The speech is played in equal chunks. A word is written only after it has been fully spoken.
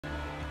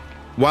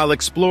While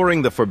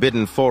exploring the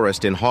Forbidden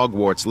Forest in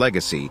Hogwarts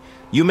Legacy,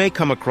 you may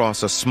come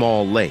across a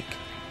small lake.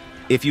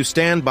 If you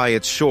stand by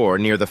its shore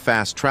near the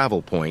fast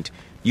travel point,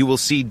 you will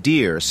see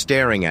deer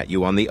staring at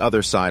you on the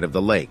other side of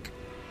the lake.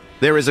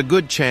 There is a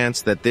good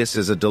chance that this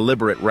is a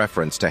deliberate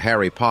reference to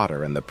Harry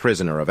Potter and the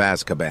Prisoner of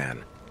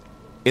Azkaban.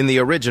 In the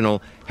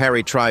original,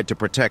 Harry tried to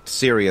protect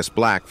Sirius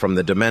Black from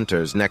the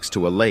Dementors next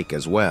to a lake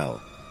as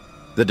well.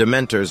 The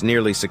Dementors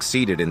nearly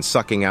succeeded in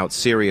sucking out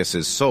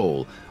Sirius's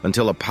soul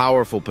until a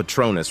powerful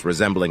Patronus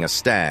resembling a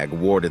stag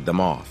warded them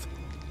off.